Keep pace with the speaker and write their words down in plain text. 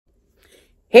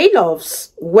Hey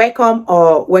loves, welcome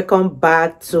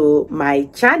back to my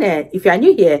channel. If you are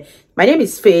new here, my name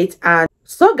is Faith. And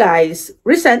so guys,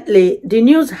 recently the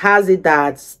news has it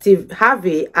that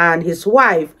Harvey and his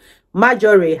wife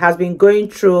Marjorie has been going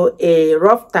through a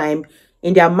rough time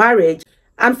in their marriage.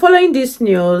 And following this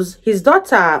news, his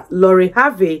daughter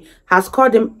Harvey has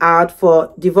called him out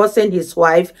for divorcing his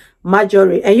wife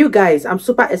Marjorie. And you guys, I'm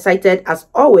super excited as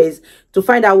always to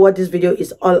find out what this video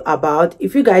is all about.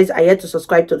 If you guys are yet to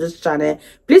subscribe to this channel,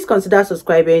 please consider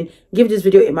subscribing, give this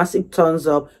video a massive thumbs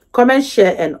up, comment,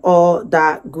 share, and all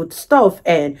that good stuff.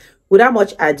 And without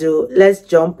much ado, let's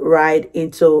jump right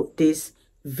into this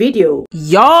video.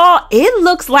 Y'all, it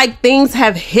looks like things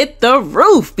have hit the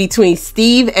roof between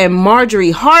Steve and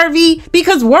Marjorie Harvey,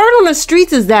 because word on the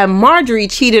streets is that Marjorie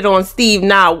cheated on Steve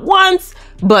not once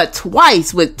but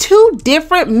twice with two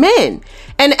different men.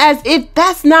 And as if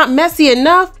that's not messy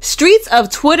enough, streets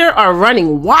of Twitter are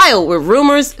running wild with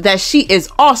rumors that she is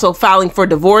also filing for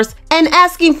divorce and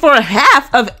asking for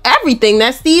half of everything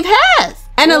that Steve has.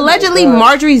 And allegedly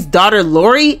Marjorie's daughter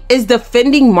Lori is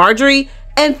defending Marjorie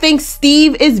and thinks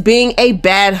Steve is being a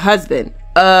bad husband.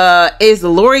 Is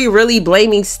Lori really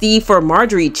blaming Steve for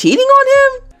Marjorie cheating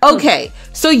on him? Okay,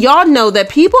 so y'all know that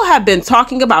people have been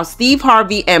talking about Steve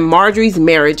Harvey and Marjorie's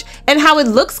marriage and how it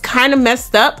looks kind of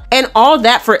messed up and all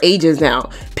that for ages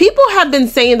now. People have been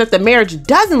saying that the marriage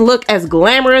doesn't look as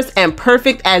glamorous and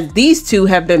perfect as these two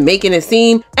have been making it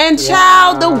seem. And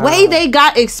child, the way they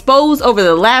got exposed over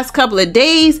the last couple of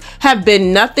days have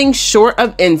been nothing short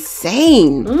of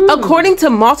insane. According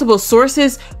to multiple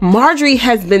sources, Marjorie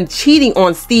has been cheating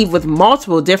on Steve with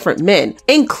multiple different men,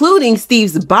 including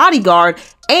Steve's bodyguard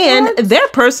and their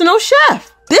personal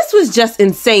chef. This was just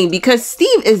insane because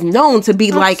Steve is known to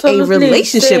be like a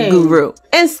relationship guru.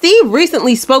 And Steve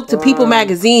recently spoke to People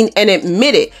magazine and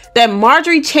admitted that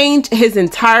Marjorie changed his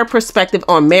entire perspective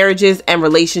on marriages and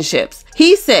relationships.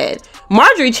 He said,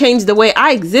 "Marjorie changed the way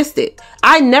I existed.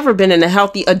 I'd never been in a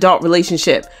healthy adult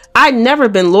relationship. I'd never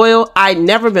been loyal. I'd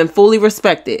never been fully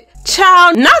respected."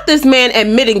 Child, not this man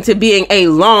admitting to being a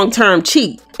long-term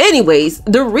cheat. Anyways,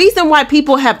 the reason why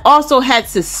people have also had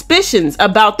suspicions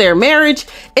about their marriage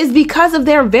is because of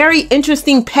their very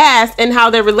interesting past and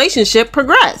how their relationship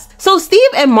progressed. So Steve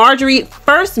and Marjorie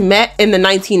first met in the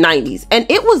 1990s, and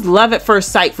it was love at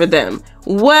first sight for them.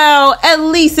 Well, at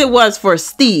least it was for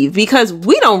Steve, because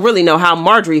we don't really know how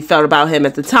Marjorie felt about him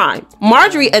at the time.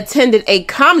 Marjorie attended a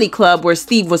comedy club where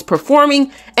Steve was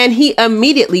performing, and he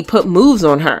immediately put moves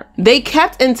on her. They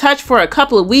kept in touch for a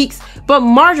couple of weeks, but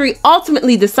Marjorie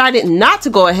ultimately decided not to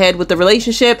go ahead with the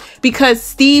relationship because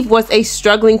Steve was a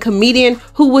struggling comedian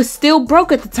who was still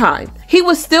broke at the time. He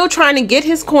was still trying to get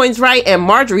his coins right, and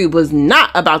Marjorie was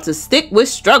not about to stick with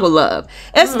struggle love,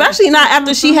 especially not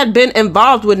after she had been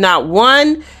involved with not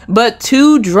one, but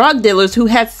two drug dealers who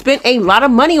had spent a lot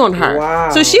of money on her.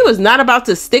 So she was not about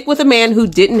to stick with a man who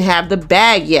didn't have the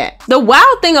bag yet. The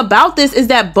wild thing about this is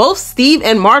that both Steve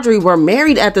and Marjorie were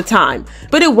married at the time,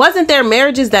 but it wasn't their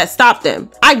marriages that stopped them.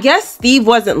 I guess Steve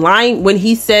wasn't lying when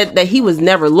he said that he was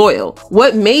never loyal.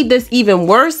 What made this even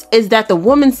worse is that the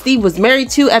woman Steve was married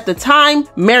to at the time,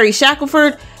 Mary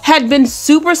Shackelford, had been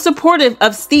super supportive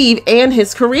of Steve and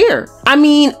his career. I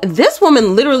mean, this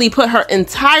woman literally put her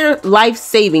entire life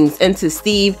savings into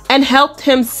Steve and helped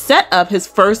him set up his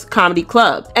first comedy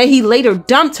club. And he later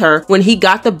dumped her when he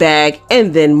got the bag,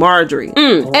 and then Marjorie.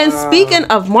 And speaking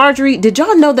of Marjorie, did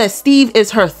y'all know that Steve is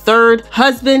her third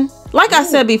husband? Like I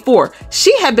said before,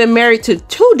 she had been married to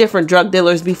two different drug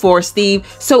dealers before Steve,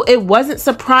 so it wasn't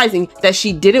surprising that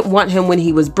she didn't want him when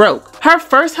he was broke. Her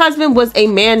first husband was a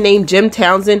man named Jim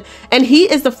Townsend, and he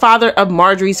is the father of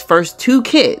Marjorie's first two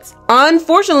kids.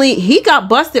 Unfortunately, he got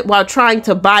busted while trying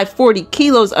to buy 40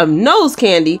 kilos of nose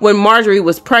candy when Marjorie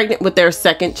was pregnant with their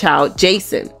second child,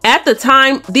 Jason. At the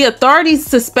time, the authorities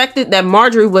suspected that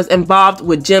Marjorie was involved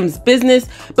with Jim's business,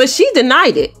 but she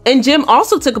denied it. And Jim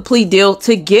also took a plea deal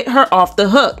to get her off the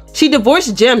hook. She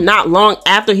divorced Jim not long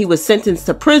after he was sentenced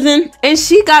to prison, and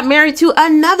she got married to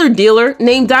another dealer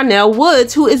named Donnell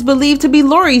Woods, who is believed to be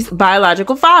Lori's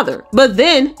biological father. But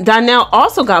then Donnell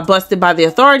also got busted by the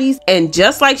authorities, and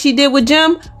just like she did with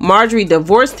Jim, Marjorie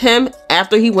divorced him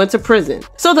after he went to prison.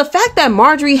 So the fact that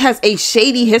Marjorie has a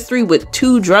shady history with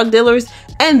two drug dealers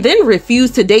and then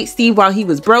refused to date Steve while he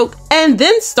was broke and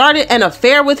then started an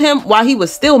affair with him while he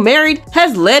was still married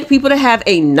has led people to have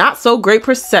a not so great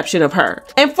perception of her.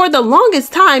 And for the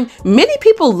longest time, many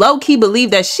people low-key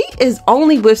believe that she is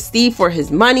only with Steve for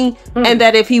his money, and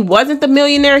that if he wasn't the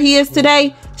millionaire he is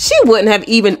today, she wouldn't have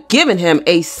even given him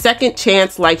a second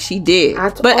chance like she did.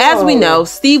 But as we know,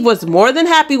 Steve was more than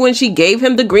happy when she gave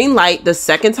him the green light the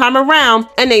second time around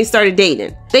and they started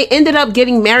dating. They ended up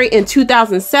getting married in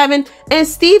 2007, and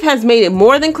Steve has made it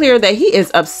more than clear that he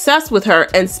is obsessed with her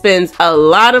and spends a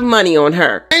lot of money on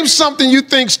her. Name something you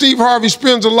think Steve Harvey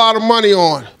spends a lot of money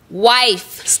on.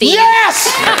 Wife, Steve.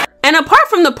 Yes! And apart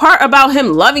from the part about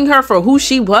him loving her for who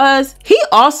she was, he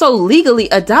also legally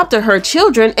adopted her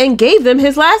children and gave them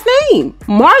his last name.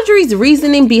 Marjorie's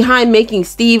reasoning behind making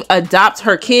Steve adopt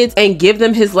her kids and give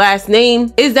them his last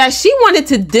name is that she wanted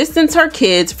to distance her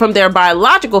kids from their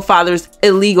biological father's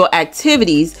illegal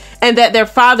activities and that their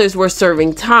fathers were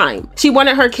serving time. She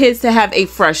wanted her kids to have a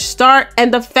fresh start,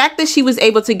 and the fact that she was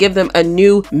able to give them a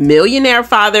new millionaire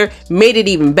father made it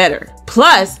even better.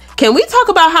 Plus, can we talk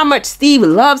about how much Steve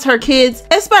loves her kids,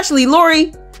 especially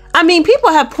Lori? I mean, people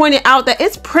have pointed out that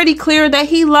it's pretty clear that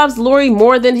he loves Lori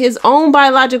more than his own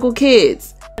biological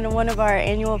kids. On one of our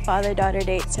annual father-daughter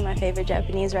dates to my favorite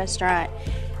Japanese restaurant,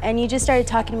 and you just started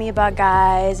talking to me about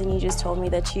guys, and you just told me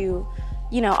that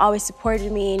you know, always supported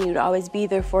me and you'd always be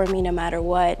there for me no matter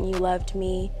what, and you loved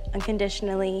me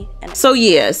unconditionally. So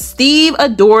yeah, Steve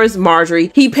adores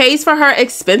Marjorie. He pays for her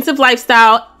expensive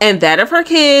lifestyle and that of her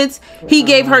kids. He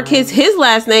gave her kids his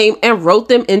last name and wrote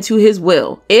them into his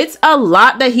will. It's a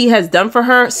lot that he has done for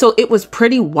her, so it was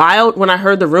pretty wild when I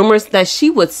heard the rumors that she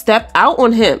would step out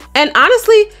on him. And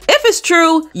honestly, if it's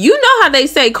true, you know how they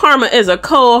say karma is a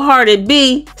cold-hearted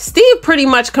bee. Steve pretty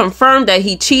much confirmed that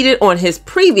he cheated on his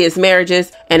previous marriages,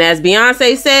 and as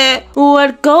Beyonce said,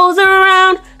 what goes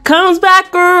around comes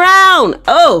back around.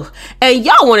 Oh, and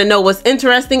y'all want to know what's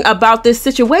interesting about this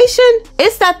situation?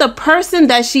 It's that the person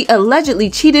that she allegedly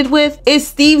cheated with is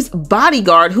Steve's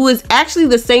bodyguard, who is actually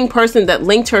the same person that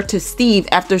linked her to Steve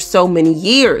after so many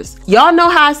years. Y'all know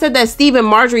how I said that Steve and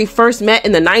Marjorie first met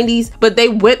in the 90s, but they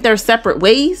went their separate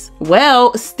ways?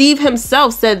 Well, Steve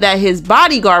himself said that his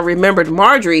bodyguard remembered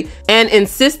Marjorie and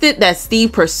insisted that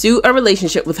Steve pursue a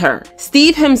relationship with her.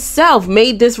 Steve himself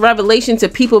made this revelation to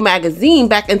People magazine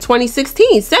back in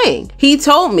 2016, saying, he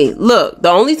told me, look, the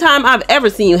only time I've ever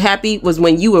seen you happy was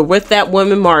when you were with that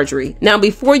woman Marjorie. Now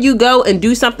before you go and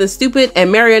do something stupid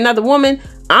and marry another woman,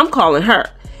 I'm calling her.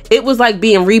 It was like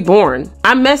being reborn.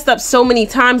 I messed up so many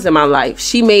times in my life.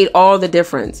 She made all the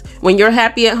difference. When you're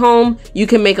happy at home, you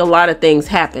can make a lot of things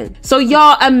happen. So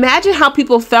y'all, imagine how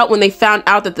people felt when they found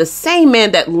out that the same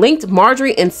man that linked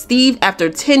Marjorie and Steve after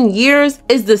 10 years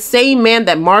is the same man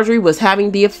that Marjorie was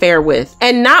having the affair with.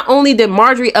 And not only did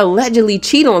Marjorie allegedly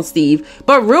cheat on Steve,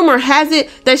 but rumor has it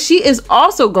that she is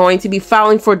also going to be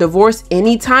filing for divorce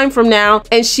anytime from now,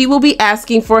 and she will be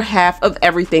asking for half of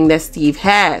everything that Steve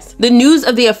has. The news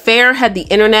of the affair had the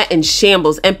internet in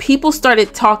shambles, and people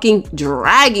started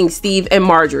dragging Steve and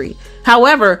Marjorie.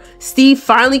 However, Steve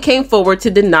finally came forward to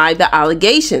deny the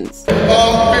allegations. Before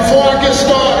I get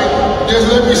started,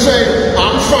 just let me say,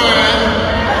 I'm fine.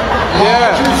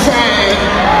 Marjorie's fine.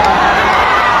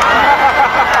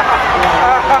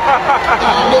 I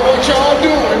don't know what y'all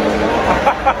doing,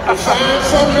 but find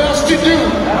something else to do.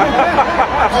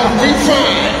 Cause we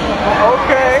fine.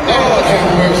 Okay. Lord have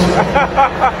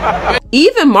mercy.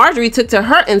 Even Marjorie took to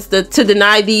her Insta to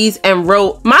deny these and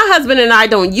wrote, my husband and I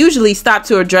don't usually stop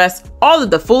to address all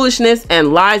of the foolishness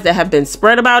and lies that have been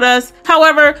spread about us.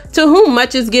 However, to whom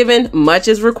much is given, much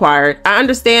is required. I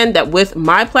understand that with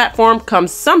my platform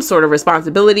comes some sort of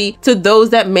responsibility to those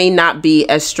that may not be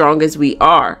as strong as we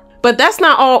are. But that's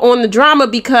not all on the drama,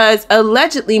 because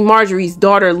allegedly Marjorie's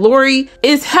daughter Lori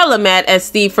is hella mad at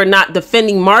Steve for not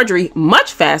defending Marjorie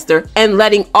much faster and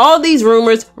letting all these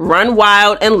rumors run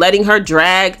wild and letting her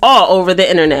drag all over the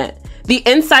internet. The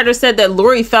insider said that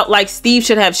Lori felt like Steve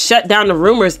should have shut down the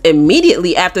rumors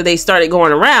immediately after they started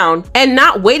going around and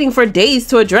not waiting for days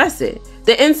to address it.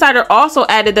 The insider also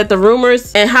added that the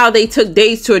rumors and how they took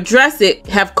days to address it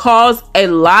have caused a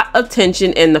lot of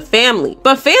tension in the family.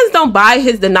 But fans don't buy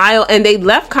his denial, and they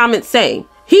left comments saying,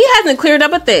 he hasn't cleared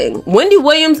up a thing. Wendy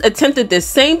Williams attempted this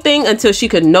same thing until she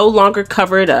could no longer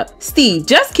cover it up. Steve,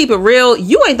 just keep it real.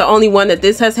 You ain't the only one that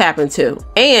this has happened to.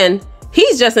 And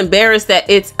he's just embarrassed that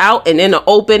it's out and in the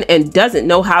open and doesn't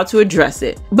know how to address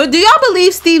it. But do y'all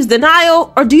believe Steve's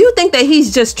denial, or do you think that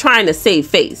he's just trying to save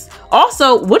face?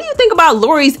 Also, what do you think about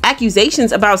Lori's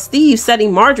accusations about Steve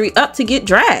setting Marjorie up to get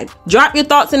dragged? Drop your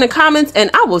thoughts in the comments,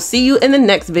 and I will see you in the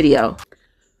next video.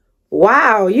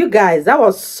 Wow, you guys, that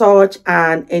was such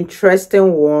an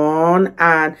interesting one,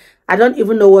 and I don't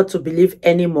even know what to believe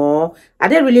anymore. Are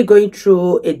they really going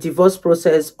through a divorce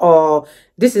process, or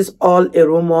this is all a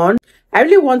rumor? I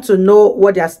really want to know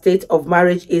what their state of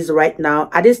marriage is right now.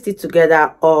 Are they still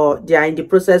together, or they are in the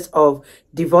process of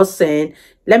divorcing?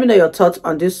 Let me know your thoughts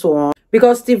on this one.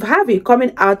 Because Steve Harvey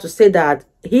coming out to say that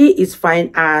he is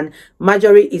fine and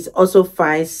Marjorie is also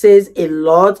fine says a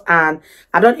lot, and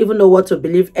I don't even know what to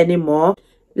believe anymore.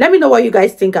 Let me know what you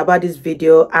guys think about this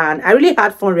video, and I really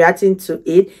had fun reacting to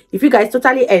it. If you guys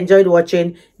totally enjoyed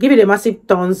watching, give it a massive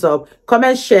thumbs up,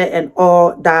 comment, share, and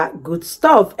all that good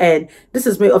stuff. And this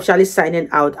is me officially signing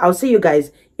out. I'll see you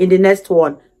guys in the next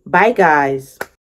one. Bye guys.